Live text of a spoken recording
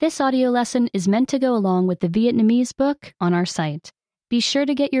This audio lesson is meant to go along with the Vietnamese book on our site. Be sure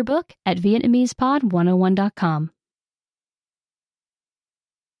to get your book at VietnamesePod101.com.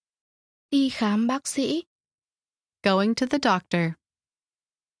 Đi khám bác sĩ. Going to the doctor.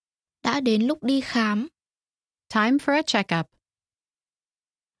 Đã đến lúc đi khám. Time for a checkup.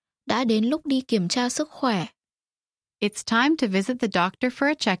 Đã đến lúc đi kiểm tra sức khỏe. It's time to visit the doctor for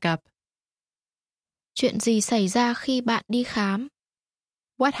a checkup. Chuyện gì xảy ra khi bạn đi khám?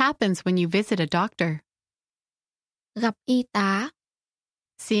 What happens when you visit a doctor? Gặp y tá.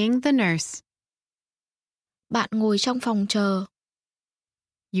 Seeing the nurse. Bạn ngồi trong phòng chờ.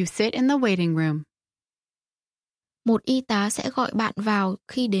 You sit in the waiting room. Một y tá sẽ gọi bạn vào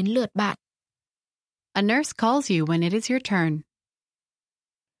khi đến lượt bạn. A nurse calls you when it is your turn.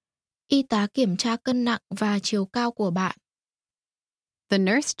 Y tá kiểm tra cân nặng và chiều cao của bạn. The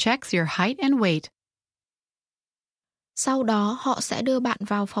nurse checks your height and weight. Sau đó họ sẽ đưa bạn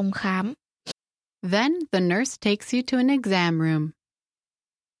vào phòng khám. Then the nurse takes you to an exam room.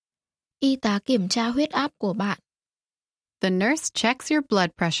 Y tá kiểm tra huyết áp của bạn. The nurse checks your blood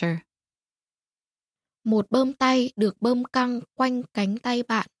pressure. Một bơm tay được bơm căng quanh cánh tay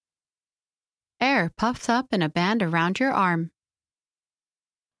bạn. Air puffs up in a band around your arm.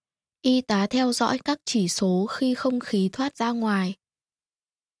 Y tá theo dõi các chỉ số khi không khí thoát ra ngoài.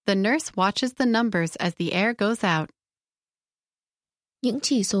 The nurse watches the numbers as the air goes out. Những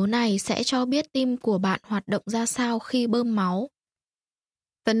chỉ số này sẽ cho biết tim của bạn hoạt động ra sao khi bơm máu.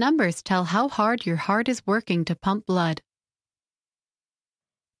 The numbers tell how hard your heart is working to pump blood.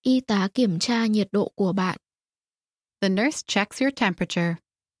 Y tá kiểm tra nhiệt độ của bạn. The nurse checks your temperature.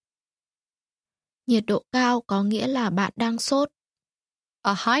 Nhiệt độ cao có nghĩa là bạn đang sốt.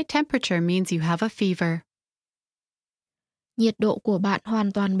 A high temperature means you have a fever. Nhiệt độ của bạn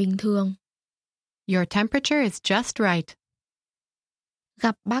hoàn toàn bình thường. Your temperature is just right.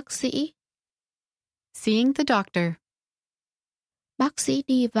 Gặp bác sĩ. Seeing the doctor. Bác sĩ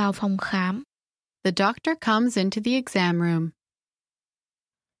đi vào phòng khám. The doctor comes into the exam room.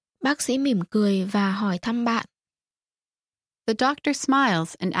 Bác sĩ mỉm cười và hỏi thăm bạn. The doctor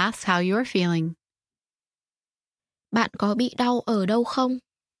smiles and asks how you are feeling. Bạn có bị đau ở đâu không?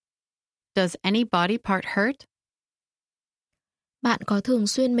 Does any body part hurt? Bạn có thường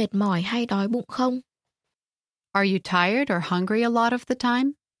xuyên mệt mỏi hay đói bụng không? Are you tired or hungry a lot of the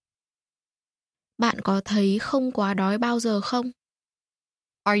time? Bạn có thấy không quá đói bao giờ không?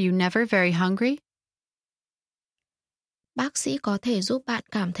 Are you never very hungry? Bác sĩ có thể giúp bạn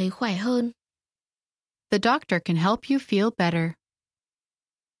cảm thấy khỏe hơn. The doctor can help you feel better.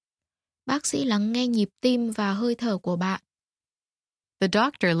 Bác sĩ lắng nghe nhịp tim và hơi thở của bạn. The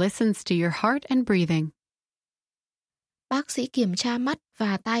doctor listens to your heart and breathing. Bác sĩ kiểm tra mắt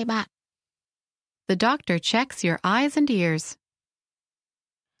và tai bạn. The doctor checks your eyes and ears.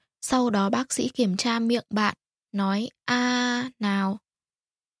 Sau đó bác sĩ kiểm tra miệng bạn, nói a nào.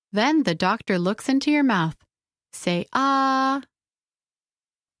 Then the doctor looks into your mouth. Say ah.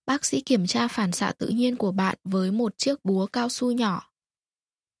 Bác sĩ kiểm tra phản xạ tự nhiên của bạn với một chiếc búa cao su nhỏ.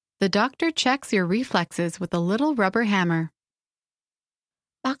 The doctor checks your reflexes with a little rubber hammer.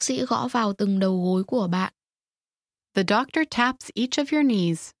 Bác sĩ gõ vào từng đầu gối của bạn. The doctor taps each of your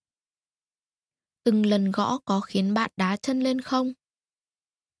knees. Từng lần gõ có khiến bạn đá chân lên không?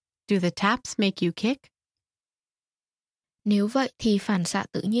 Do the taps make you kick? Nếu vậy thì phản xạ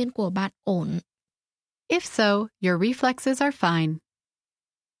tự nhiên của bạn ổn. If so, your reflexes are fine.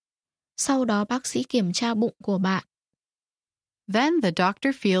 Sau đó bác sĩ kiểm tra bụng của bạn. Then the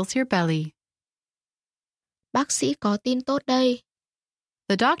doctor feels your belly. Bác sĩ có tin tốt đây.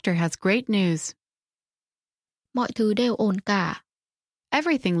 The doctor has great news. Mọi thứ đều ổn cả.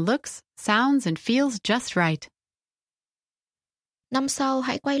 Everything looks, sounds, and feels just right. Năm sau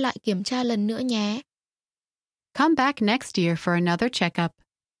hãy quay lại kiểm tra lần nữa nhé. Come back next year for another checkup.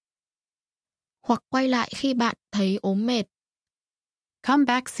 Hoặc quay lại khi bạn thấy ốm mệt. Come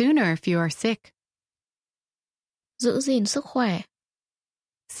back sooner if you are sick. Giữ gìn sức khỏe.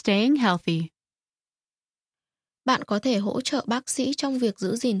 Staying healthy. Bạn có thể hỗ trợ bác sĩ trong việc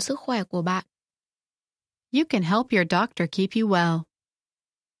giữ gìn sức khỏe của bạn. You can help your doctor keep you well.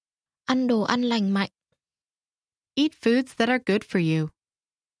 Ăn đồ ăn lành mạnh. Eat foods that are good for you.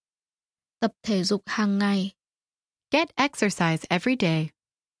 Tập thể dục hàng ngày. Get exercise every day.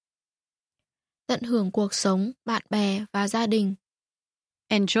 Tận hưởng cuộc sống, bạn bè và gia đình.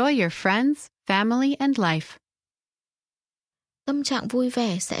 Enjoy your friends, family, and life. Tâm trạng vui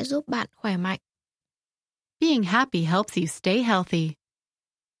vẻ sẽ giúp bạn khỏe mạnh. Being happy helps you stay healthy.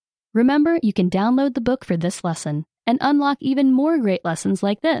 Remember, you can download the book for this lesson and unlock even more great lessons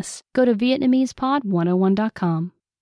like this. Go to VietnamesePod101.com.